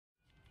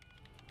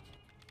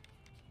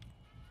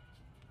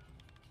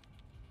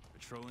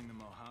Patrolling the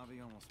Mojave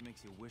almost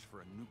makes you wish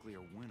for a nuclear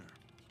winter.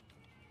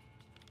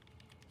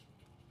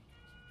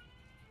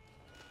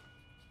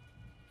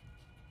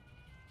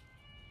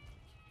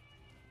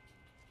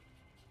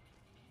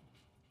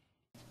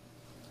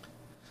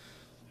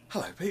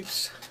 Hello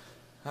peeps,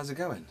 how's it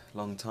going?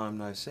 Long time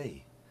no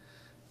see.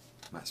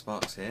 Matt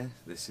Sparks here.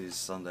 This is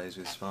Sundays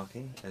with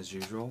Sparky, as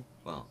usual.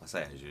 Well, I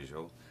say as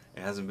usual,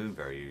 it hasn't been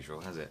very usual,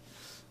 has it?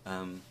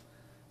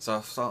 So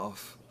I'll start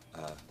off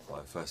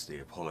by firstly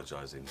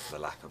apologising for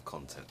the lack of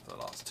content for the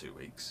last 2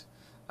 weeks.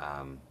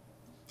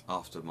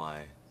 After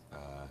my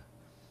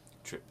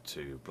trip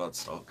to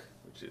Bloodstock,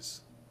 which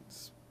is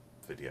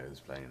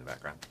videos playing in the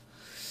background,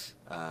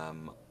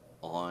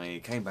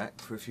 I came back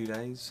for a few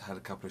days, had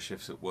a couple of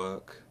shifts at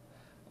work,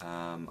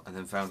 and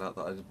then found out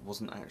that I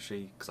wasn't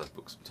actually, because I'd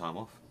booked some time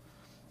off,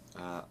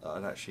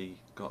 I'd actually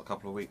got a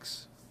couple of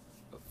weeks,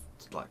 of,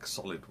 like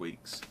solid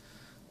weeks,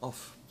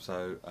 off.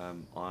 So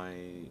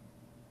I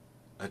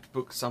had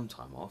booked some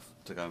time off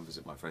to go and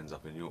visit my friends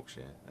up in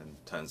Yorkshire, and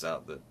turns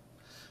out that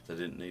they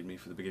didn't need me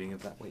for the beginning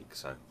of that week,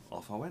 so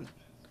off I went.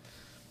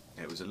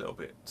 It was a little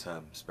bit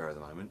spare at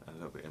the moment, a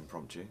little bit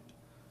impromptu,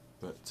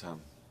 but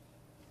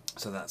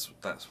so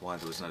that's why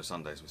there was no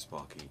Sundays with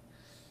Sparky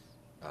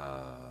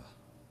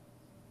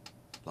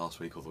last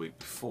week or the week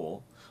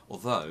before,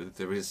 although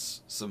there is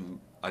some,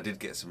 I did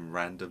get some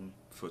random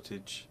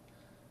footage,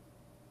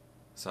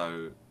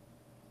 so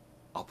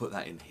I'll put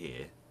that in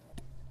here.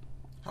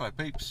 Hello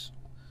peeps,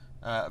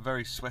 a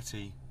very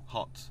sweaty,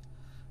 hot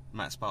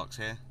Matt Sparks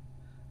here.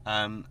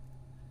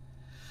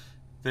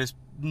 There's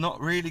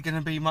not really going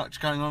to be much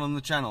going on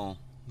the channel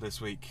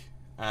this week,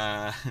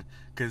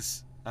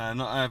 because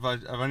I've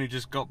only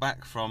just got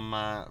back from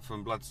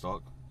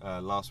Bloodstock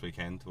last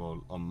weekend,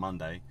 or on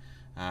Monday.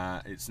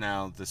 It's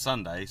now the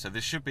Sunday, so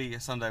this should be a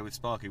Sunday with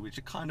Sparky, which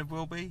it kind of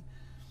will be,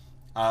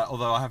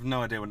 although I have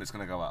no idea when it's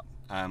going to go up,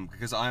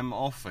 because I'm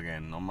off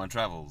again on my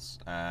travels.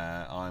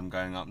 I'm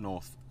going up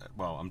north,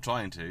 well, I'm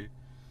trying to,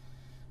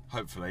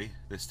 hopefully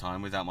this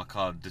time without my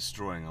car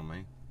destroying on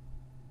me.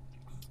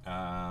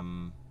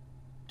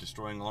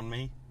 Destroying on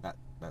me? That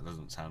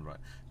doesn't sound right.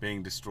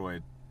 Being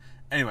destroyed.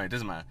 Anyway, it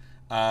doesn't matter.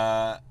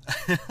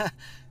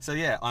 So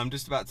yeah, I'm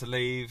just about to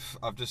leave.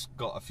 I've just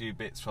got a few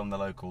bits from the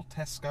local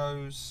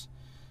Tesco's.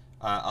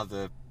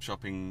 Other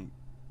shopping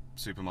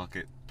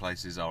supermarket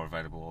places are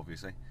available,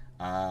 obviously.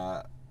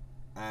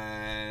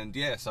 And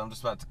yeah, so I'm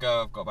just about to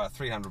go. I've got about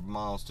 300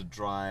 miles to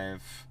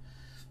drive,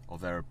 or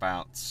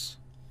thereabouts.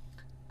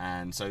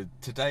 And so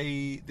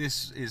today,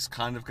 this is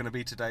kind of going to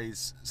be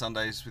today's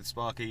Sundays with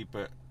Sparky,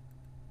 but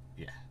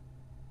yeah.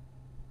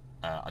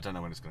 I don't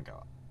know when it's going to go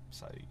up,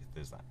 so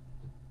there's that.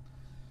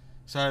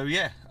 So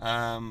yeah,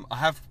 I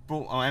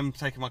am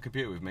taking my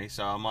computer with me,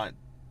 so I might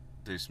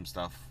do some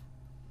stuff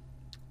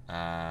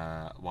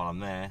while I'm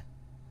there,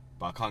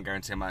 but I can't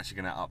guarantee I'm actually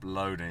going to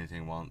upload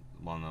anything while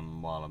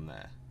I'm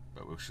there,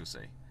 but we shall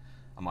see.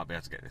 I might be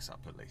able to get this up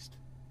at least.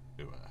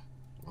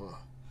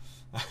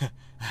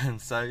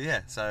 And so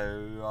yeah,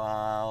 so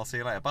I'll see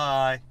you later,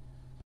 bye!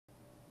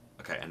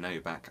 Okay, and now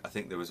you're back. I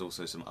think there was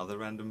also some other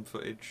random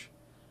footage.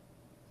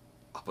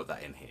 I'll put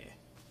that in here.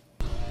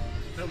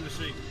 Film the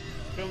sheep.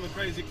 Film the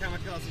crazy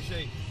kamikaze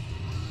sheep.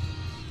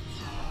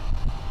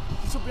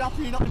 You should be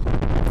happy you're not.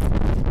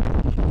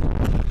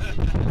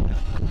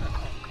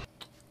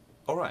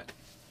 Alright.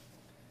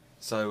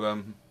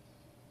 So,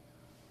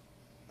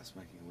 that's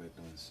making a weird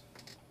noise.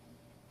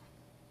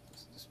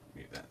 Just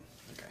mute that.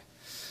 Okay.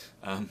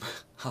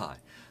 Hi.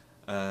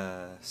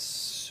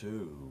 So,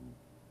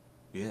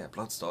 yeah,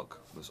 Bloodstock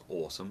was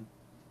awesome.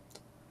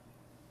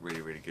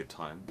 Really, really good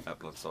time at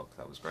Bloodstock.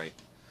 That was great.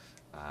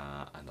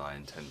 And I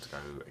intend to go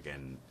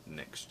again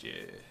next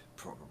year,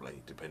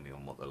 probably, depending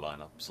on what the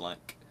lineup's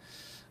like.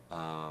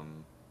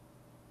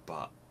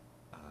 But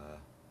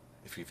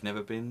if you've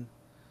never been,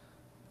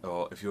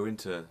 or if you're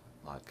into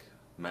like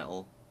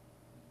metal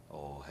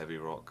or heavy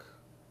rock,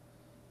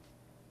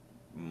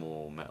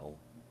 more metal,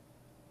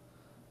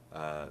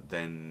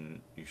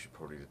 then you should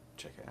probably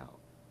check it out,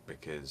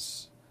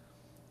 because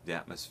the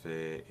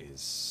atmosphere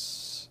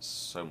is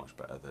so much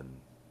better than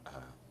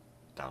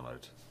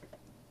Download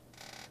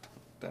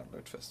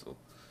Festival.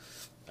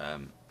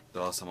 The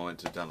last time I went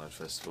to Download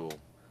Festival,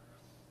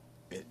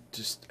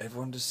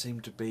 everyone just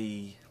seemed to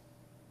be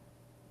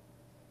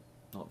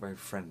not very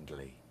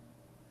friendly.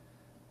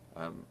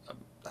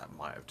 That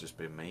might have just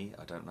been me,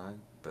 I don't know,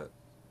 but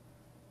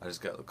I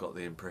just got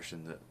the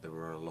impression that there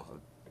were a lot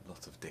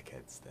of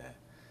dickheads there,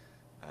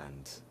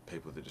 and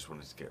people that just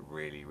wanted to get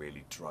really,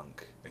 really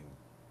drunk and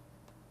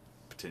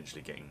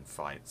potentially getting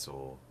fights,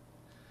 or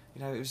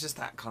you know, it was just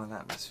that kind of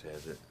atmosphere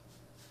that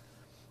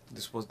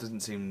didn't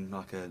seem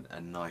like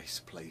a nice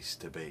place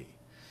to be.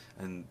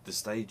 And the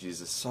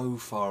stages are so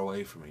far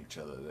away from each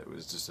other that it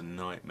was just a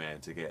nightmare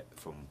to get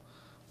from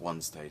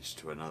one stage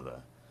to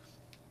another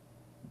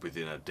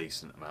within a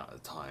decent amount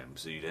of time.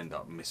 So you'd end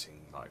up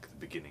missing like the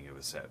beginning of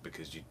a set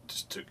because you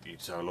just took you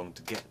so long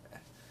to get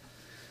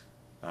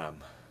there.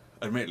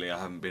 Admittedly, I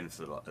haven't been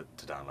to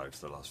Download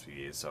for the last few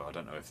years, so I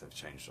don't know if they've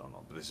changed or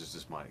not. But this is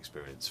just my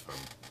experience from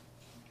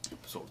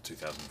sort of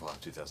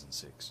 2005,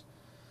 2006.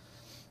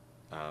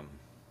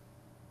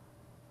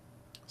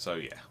 So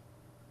yeah,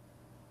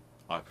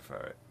 I prefer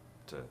it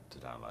to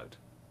download.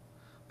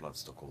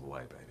 Bloodstock all the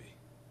way, baby.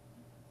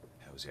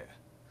 Hells yeah.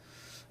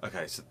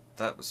 Okay, so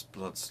that was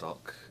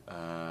Bloodstock.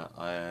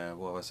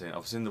 What have I seen?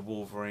 I've seen the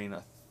Wolverine.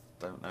 I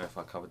don't know if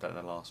I covered that in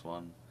the last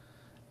one.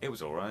 It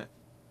was all right.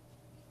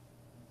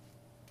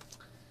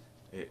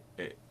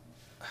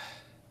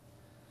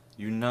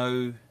 You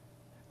know,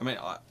 I mean,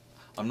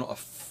 I'm not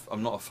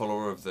a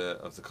follower of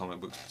the comic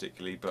books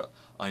particularly, but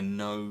I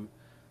know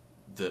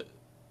that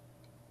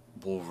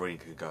Wolverine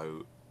could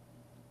go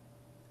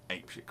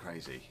apeshit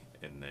crazy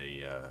in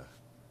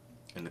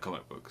the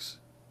comic books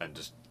and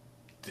just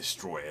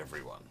destroy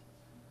everyone.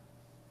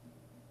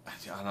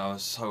 And I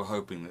was so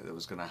hoping that it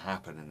was going to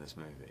happen in this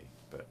movie,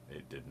 but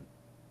it didn't.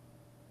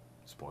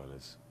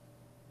 Spoilers.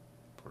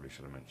 Probably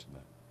should have mentioned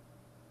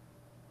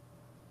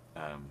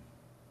that.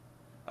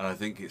 And I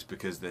think it's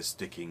because they're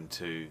sticking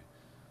to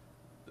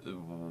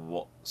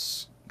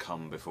what's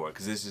come before it.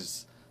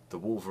 Because the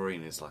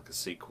Wolverine is like a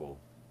sequel.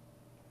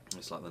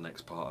 It's like the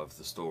next part of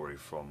the story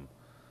from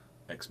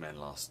X-Men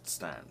Last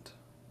Stand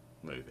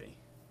movie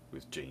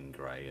with Jean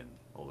Grey and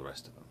all the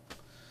rest of them.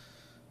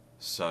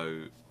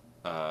 So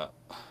I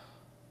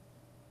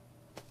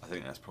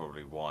think that's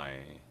probably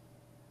why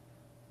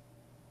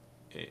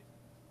it.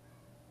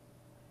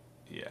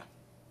 Yeah,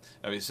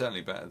 I mean, it's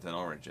certainly better than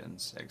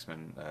Origins,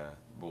 X-Men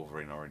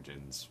Wolverine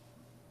Origins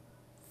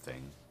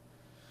thing.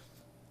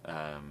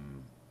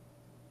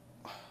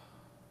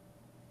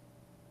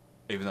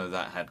 Even though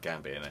that had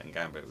Gambit in it, and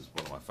Gambit was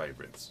one of my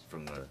favourites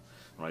from when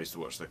I used to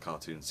watch the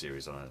cartoon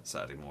series on a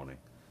Saturday morning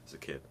as a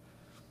kid.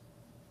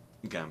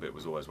 Gambit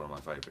was always one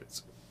of my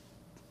favourites.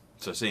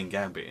 So seeing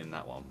Gambit in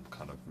that one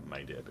kind of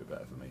made it a bit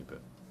better for me,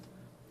 but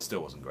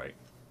still wasn't great.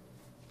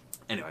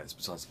 Anyway, that's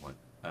besides the point.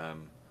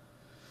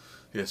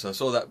 Yeah, so I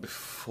saw that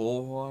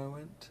before I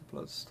went to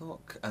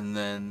Bloodstock, and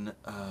then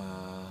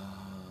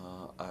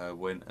I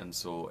went and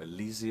saw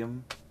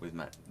Elysium with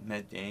Matt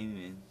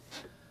Damon.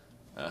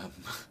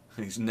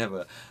 He's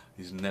never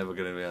going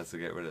to be able to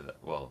get rid of that.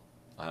 Well,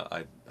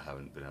 I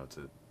haven't been able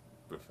to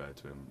refer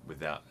to him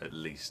without at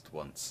least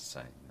once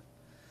saying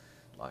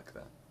it like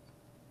that.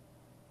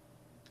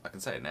 I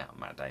can say it now,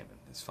 Matt Damon,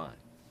 it's fine.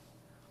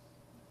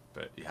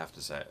 But you have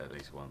to say it at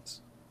least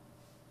once.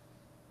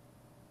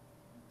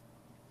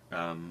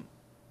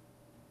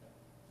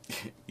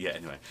 Yeah,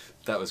 anyway,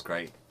 that was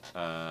great.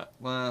 Yeah,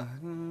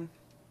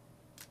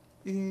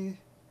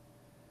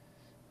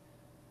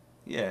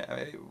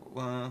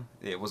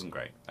 it wasn't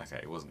great. Okay,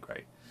 it wasn't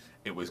great.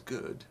 It was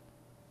good,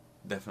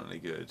 definitely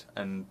good,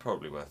 and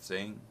probably worth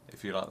seeing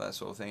if you like that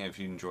sort of thing. If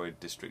you enjoyed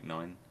District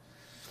 9,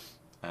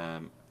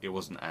 it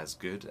wasn't as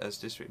good as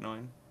District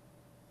 9,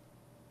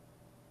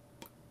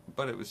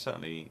 but it was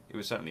certainly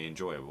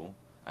enjoyable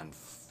and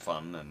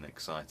fun and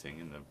exciting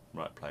in the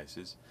right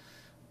places.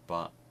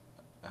 But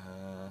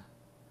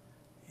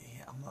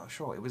yeah, I'm not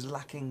sure. It was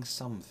lacking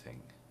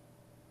something.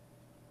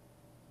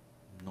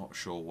 I'm not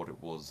sure what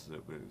it was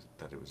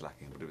that it was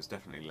lacking, but it was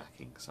definitely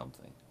lacking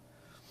something.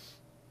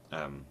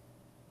 But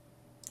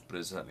it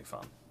was certainly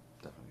fun.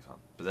 Definitely fun.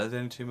 But they're the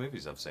only two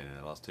movies I've seen in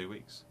the last 2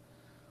 weeks.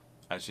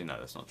 Actually, no,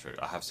 that's not true.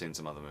 I have seen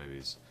some other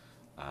movies,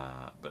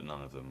 but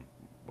none of them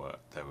were.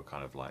 They were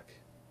kind of like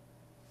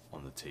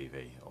on the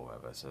TV or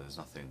whatever. So there's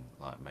nothing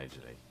like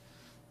majorly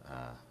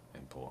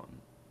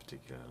important,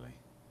 particularly.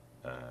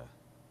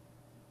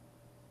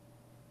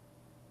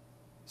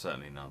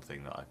 Certainly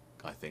nothing that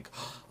I think,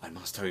 oh, I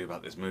must tell you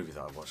about this movie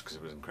that I watched because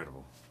it was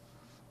incredible.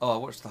 Oh, I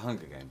watched The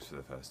Hunger Games for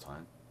the first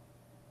time.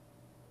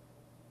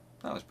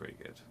 That was pretty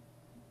good,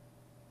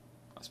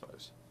 I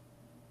suppose.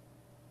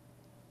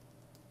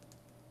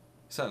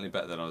 Certainly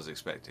better than I was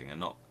expecting, and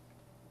not.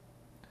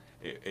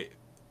 It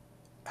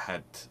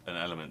had an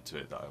element to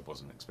it that I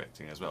wasn't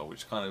expecting as well,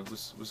 which kind of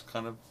was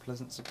kind of a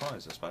pleasant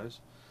surprise, I suppose.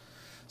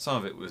 Some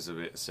of it was a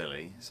bit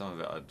silly, some of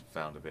it I'd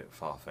found a bit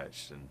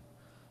far-fetched and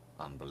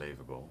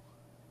unbelievable.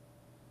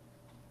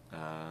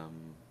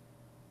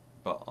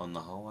 But on the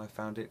whole, I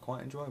found it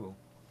quite enjoyable,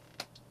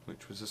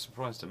 which was a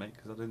surprise to me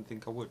because I didn't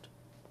think I would.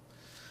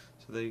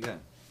 So there you go.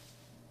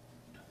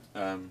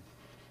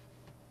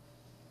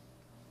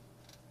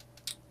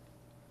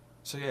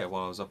 So yeah,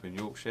 while I was up in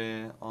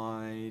Yorkshire,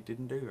 I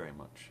didn't do very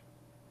much,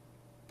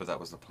 but that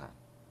was the plan,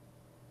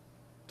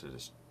 to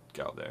just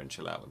go up there and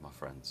chill out with my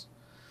friends.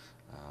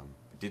 I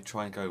did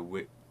try and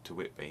go to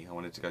Whitby. I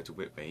wanted to go to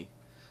Whitby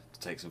to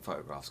take some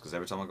photographs, because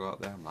every time I go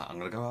up there I'm like, I'm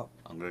going to go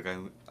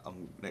up,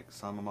 next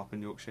time I'm up in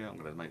Yorkshire I'm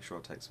going to make sure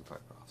I take some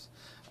photographs,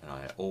 and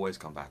I always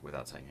come back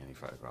without taking any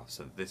photographs.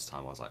 So this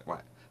time I was like,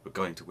 right, we're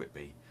going to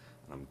Whitby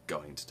and I'm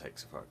going to take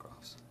some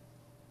photographs.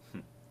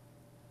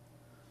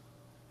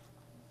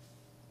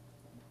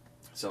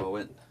 So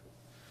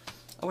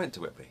I went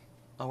to Whitby.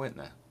 I went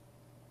there,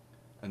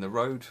 and the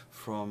road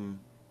from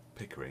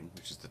Pickering,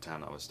 which is the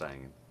town I was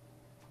staying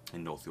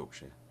in North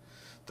Yorkshire,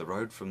 the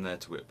road from there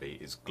to Whitby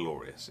is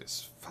glorious.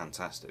 It's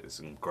fantastic. There's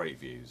some great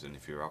views, and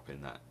if you're up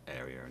in that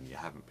area and you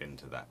haven't been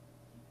to that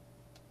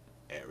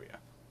area,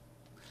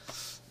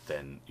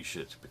 then you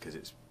should, because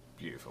it's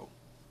beautiful.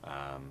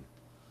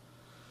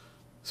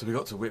 So we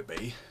got to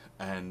Whitby,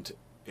 and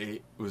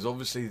it was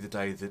obviously the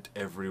day that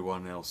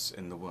everyone else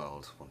in the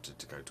world wanted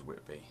to go to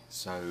Whitby.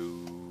 So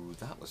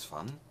that was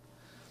fun.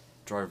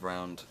 Drove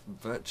around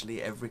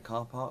virtually every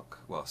car park.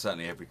 Well,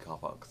 certainly every car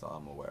park that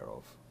I'm aware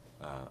of.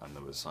 And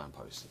there was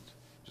signposted.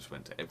 Just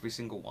went to every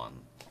single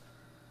one.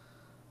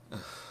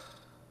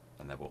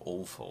 And they were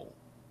all full.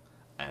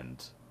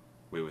 And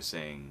we were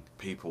seeing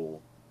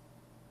people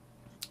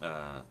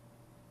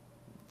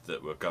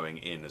that were going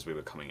in as we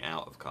were coming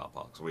out of car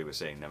parks. We were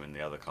seeing them in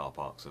the other car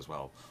parks as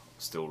well,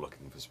 still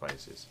looking for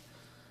spaces.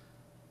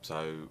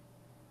 So,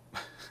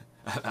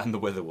 and the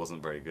weather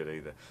wasn't very good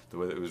either. The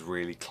weather, it was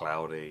really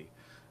cloudy,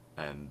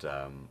 and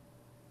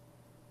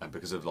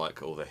because of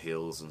like all the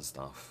hills and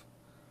stuff,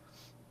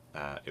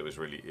 it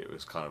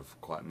was kind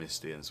of quite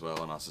misty as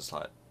well. And I was just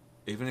like,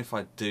 even if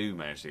I do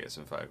manage to get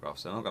some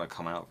photographs, they're not going to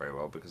come out very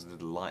well because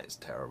the light's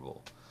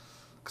terrible.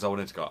 Because I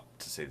wanted to go up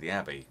to see the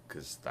Abbey,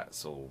 because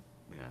that's all,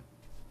 you know,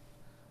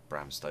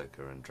 Bram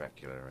Stoker and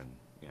Dracula and,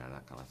 you know,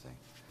 that kind of thing.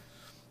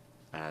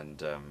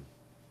 And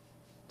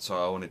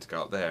so I wanted to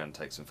go up there and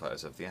take some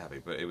photos of the Abbey,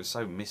 but it was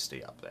so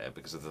misty up there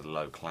because of the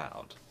low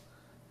cloud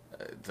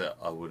that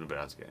I wouldn't have been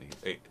able to get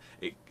any.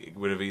 It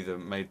would have either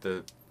made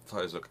the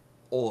photos look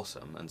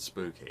awesome and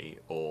spooky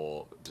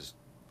or just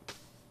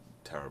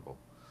terrible.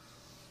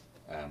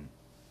 Oh,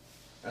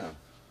 I'll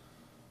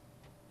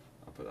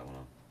put that one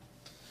on.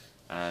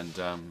 And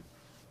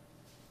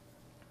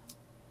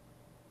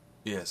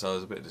yeah, so I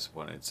was a bit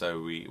disappointed.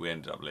 So we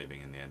ended up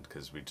leaving in the end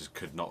because we just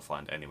could not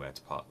find anywhere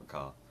to park the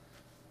car.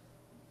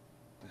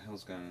 What the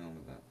hell's going on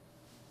with that?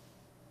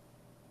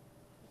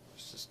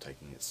 It's just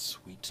taking its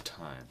sweet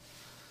time.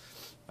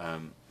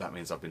 That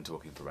means I've been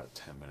talking for about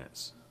 10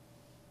 minutes.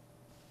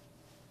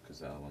 Because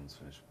the other one's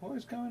finished. What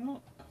is going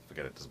on? Oh,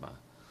 forget it, doesn't matter.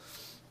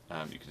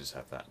 You can just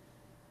have that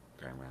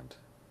going round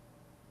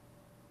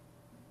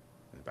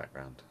in the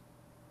background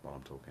while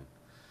I'm talking.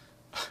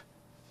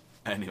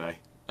 Anyway,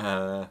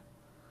 what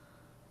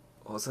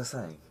was I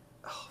saying?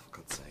 Oh, for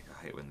God's sake,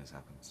 I hate when this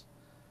happens.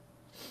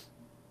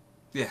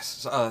 Yes,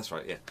 so, oh, that's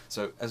right, yeah.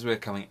 So, as we're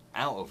coming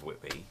out of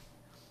Whitby,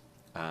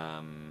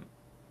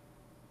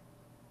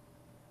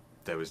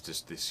 there was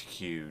just this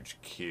huge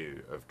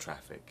queue of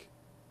traffic,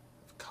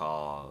 of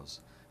cars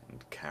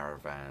and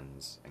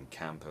caravans and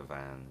camper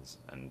vans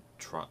and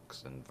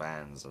trucks and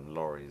vans and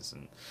lorries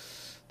and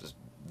just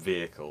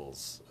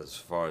vehicles as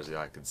far as the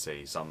eye could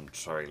see, some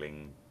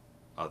trailing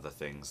other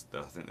things.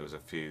 I think there was a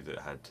few that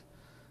had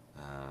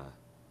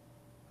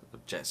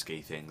jet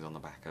ski things on the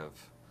back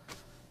of.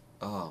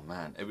 Oh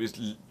man, it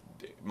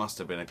must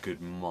have been a good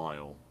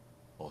mile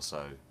or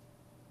so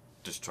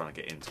just trying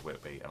to get into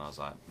Whitby, and I was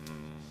like,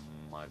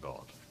 my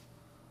God,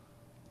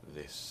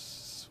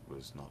 this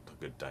was not a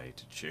good day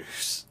to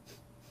choose.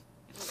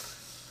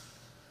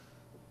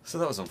 So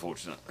that was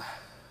unfortunate.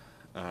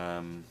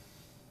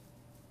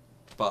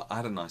 But I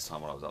had a nice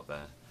time while I was up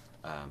there.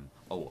 I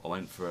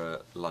went for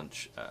a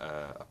lunch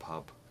at a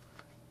pub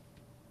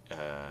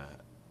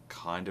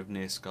kind of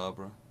near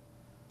Scarborough,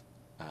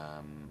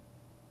 and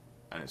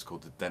it's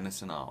called the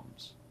Denison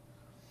Arms,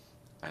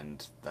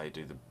 and they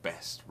do the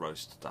best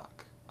roast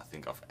duck I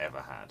think I've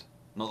ever had.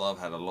 Not that I've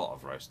had a lot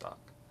of roast duck,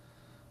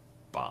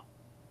 but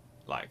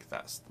like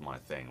that's my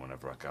thing.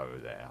 Whenever I go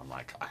there, I'm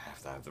like, I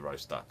have to have the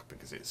roast duck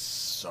because it's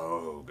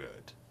so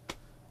good,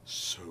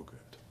 so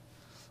good.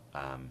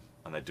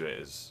 And they do it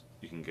as,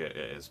 you can get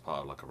it as part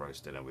of like a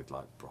roast dinner with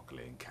like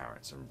broccoli and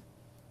carrots and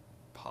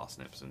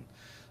parsnips and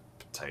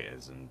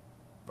potatoes and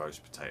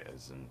roast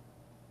potatoes and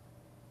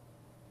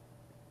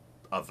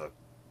other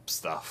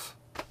stuff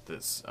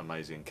that's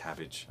amazing.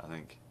 Cabbage, I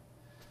think.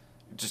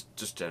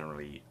 Just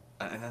generally,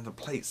 and then the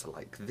plates are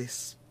like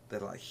this. They're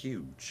like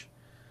huge,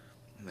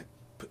 and they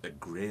put the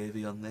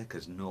gravy on there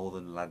because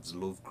northern lads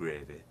love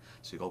gravy.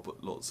 So you got to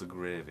put lots of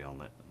gravy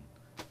on it.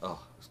 And,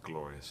 oh, it's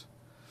glorious.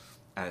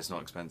 And it's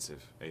not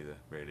expensive either,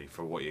 really.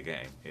 For what you're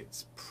getting,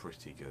 it's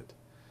pretty good.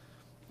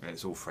 And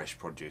it's all fresh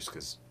produce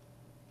because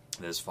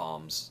there's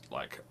farms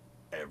like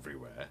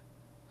everywhere.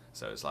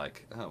 So it's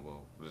like, oh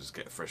well, we'll just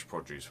get fresh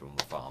produce from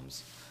the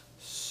farms.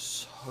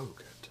 So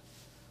good,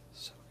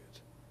 so good.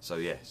 So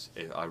yes,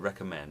 I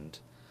recommend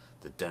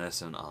the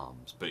Denison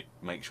Arms, but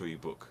make sure you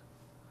book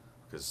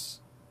because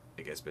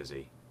it gets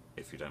busy.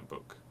 If you don't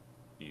book,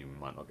 you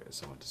might not get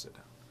someone to sit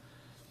down.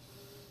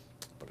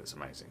 But it's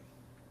amazing.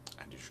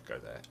 And you should go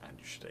there and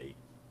you should eat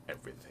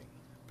everything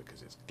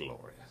because it's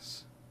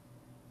glorious.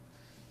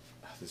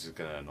 This is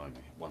going to annoy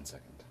me. 1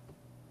 second.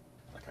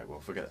 Okay, well,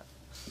 forget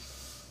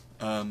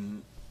that.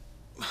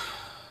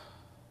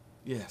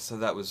 Yeah, so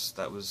that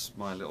was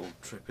my little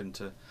trip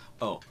into...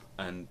 Oh,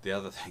 and the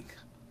other thing...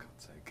 For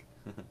God's sake.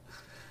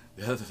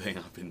 The other thing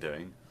I've been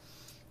doing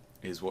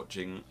is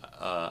watching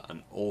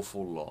an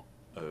awful lot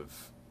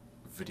of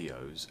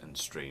videos and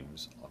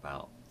streams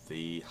about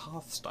the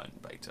Hearthstone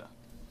beta.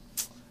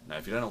 Now,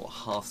 if you don't know what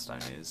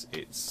Hearthstone is,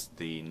 it's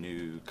the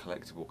new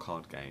collectible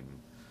card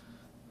game,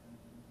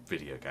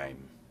 video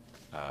game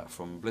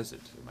from Blizzard,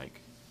 who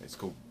make It's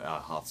called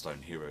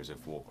Hearthstone Heroes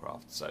of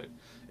Warcraft, so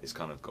it's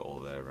kind of got all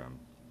their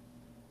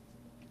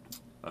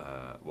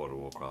World of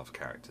Warcraft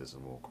characters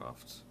and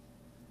Warcraft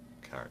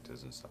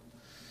characters and stuff.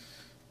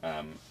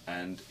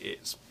 And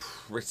it's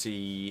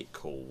pretty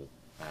cool,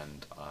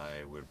 and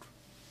I would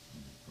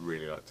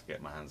really like to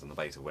get my hands on the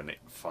beta when it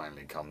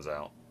finally comes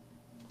out.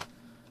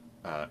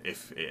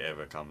 If it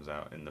ever comes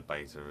out in the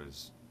beta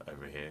as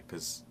over here,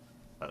 because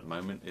at the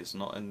moment it's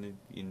not in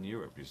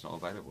Europe, it's not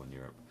available in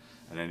Europe,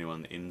 and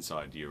anyone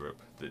inside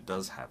Europe that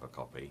does have a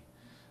copy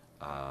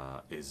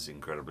is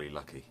incredibly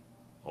lucky,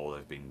 or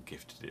they've been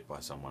gifted it by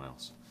someone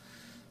else.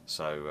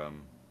 So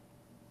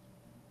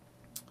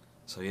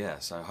yeah,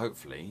 so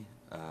hopefully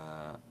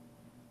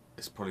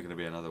it's probably going to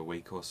be another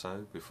week or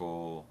so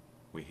before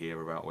we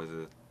hear about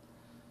whether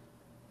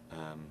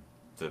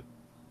the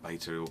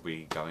beta will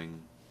be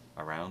going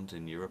around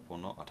in Europe or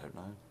not. I don't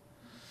know,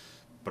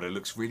 but it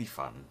looks really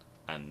fun,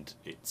 and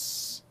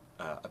it's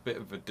a bit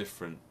of a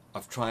different.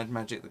 I've tried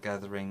Magic the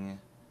Gathering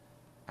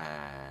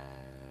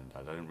and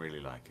I don't really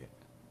like it,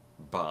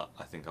 but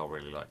I think I'll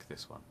really like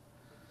this one.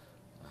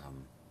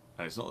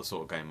 And it's not the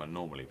sort of game I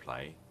normally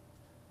play,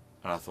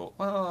 and I thought,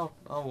 well,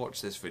 I'll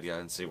watch this video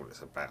and see what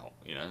it's about,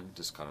 you know,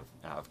 just kind of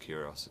out of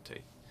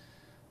curiosity.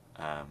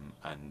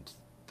 And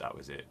that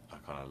was it. I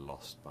kind of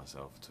lost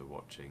myself to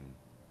watching.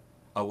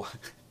 I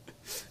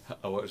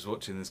was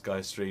watching this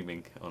guy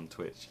streaming on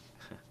Twitch,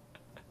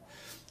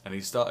 and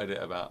he started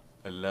at about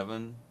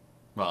 11.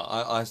 Well,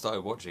 I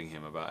started watching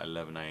him about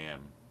 11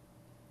 AM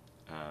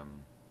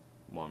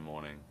one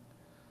morning,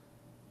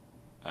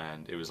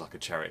 and it was like a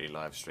charity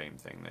live stream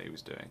thing that he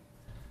was doing.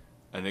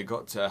 And it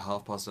got to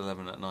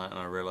 11:30 at night, and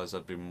I realised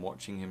I'd been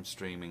watching him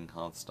streaming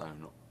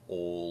Hearthstone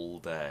all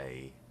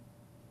day.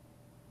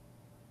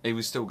 He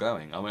was still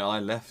going. I mean, I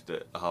left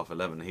at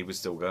 11:30, he was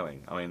still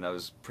going. I mean, that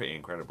was pretty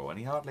incredible. And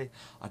he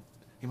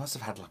must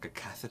have had like a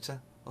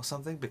catheter or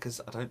something,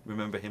 because I don't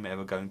remember him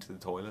ever going to the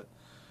toilet.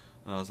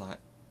 And I was like,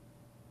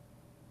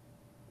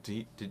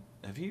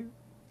 have you?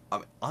 I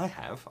mean, I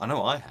have. I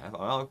know I have.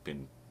 I've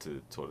been to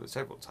the toilet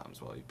several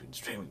times while you've been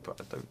streaming, but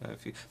I don't know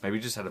if you... Maybe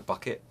he just had a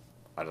bucket.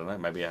 I don't know.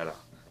 Maybe he had a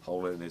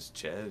hole in his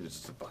chair,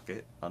 just a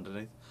bucket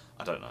underneath.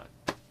 I don't know.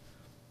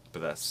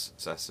 But that's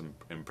some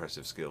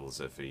impressive skills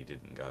if he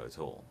didn't go at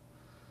all.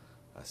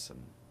 That's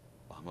some...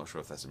 I'm not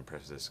sure if that's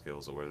impressive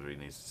skills or whether he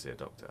needs to see a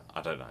doctor.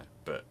 I don't know,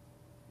 but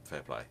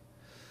fair play.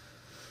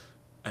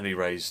 And he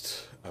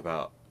raised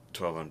about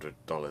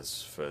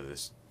 $1,200 for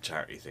this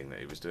charity thing that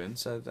he was doing,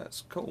 so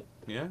that's cool,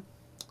 you know?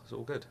 It's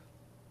all good.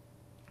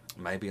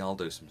 Maybe I'll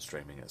do some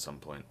streaming at some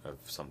point of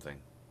something.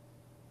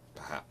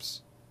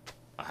 Perhaps.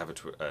 I have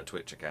a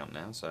Twitch account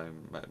now, so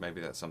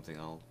maybe that's something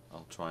I'll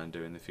try and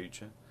do in the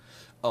future.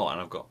 Oh, and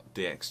I've got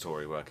DX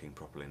Story working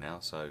properly now,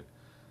 so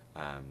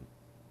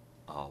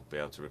I'll be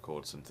able to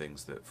record some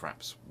things that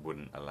Fraps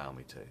wouldn't allow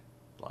me to,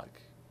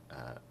 like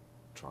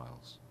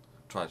trials.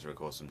 Tried to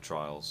record some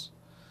trials,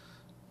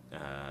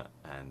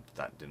 and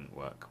that didn't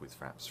work with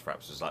Fraps.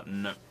 Fraps was like,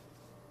 no,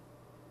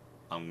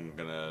 I'm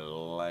going to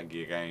lag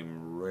your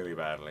game really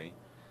badly,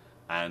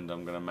 and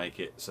I'm going to make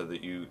it so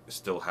that you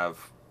still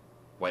have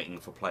waiting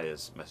for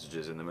players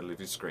messages in the middle of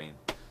your screen,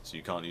 so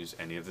you can't use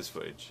any of this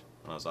footage.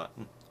 And I was like,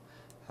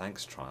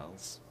 thanks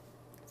Trials,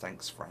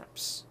 thanks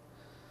Fraps.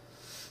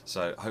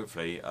 So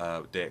hopefully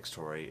DX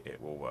Story, it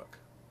will work.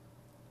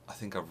 I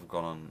think I've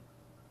gone on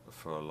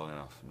for long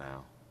enough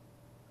now.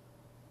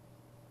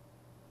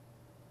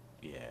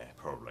 Yeah,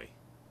 probably.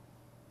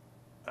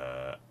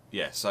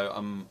 Yeah, so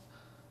I'm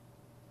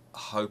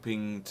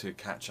hoping to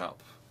catch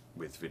up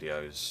with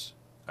videos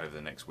over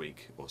the next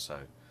week or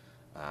so,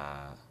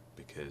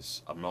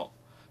 because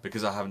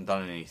I haven't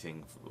done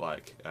anything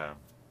like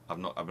I've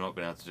not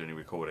been able to do any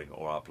recording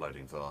or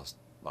uploading for the last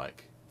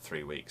like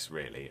 3 weeks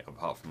really,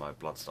 apart from my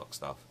Bloodstock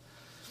stuff.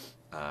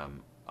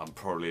 I'm a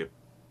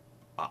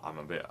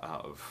bit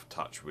out of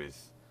touch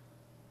with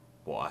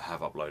what I have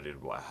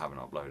uploaded, what I haven't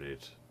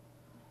uploaded.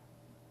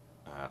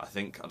 I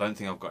don't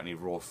think I've got any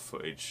raw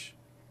footage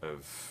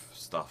of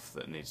stuff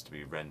that needs to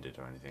be rendered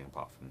or anything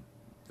apart from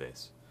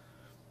this.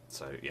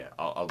 So yeah,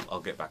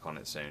 I'll get back on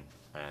it soon,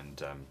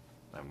 and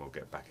we'll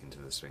get back into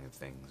the swing of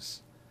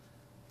things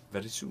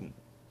very soon.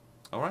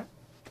 All right,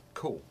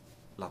 cool,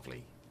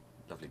 lovely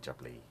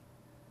jubbly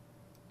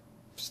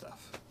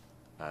stuff.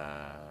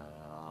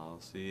 I'll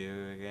see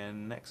you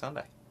again next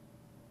Sunday,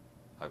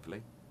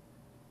 hopefully.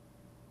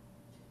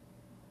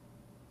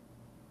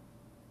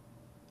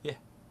 Yeah.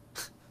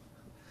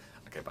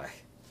 Okay, bye.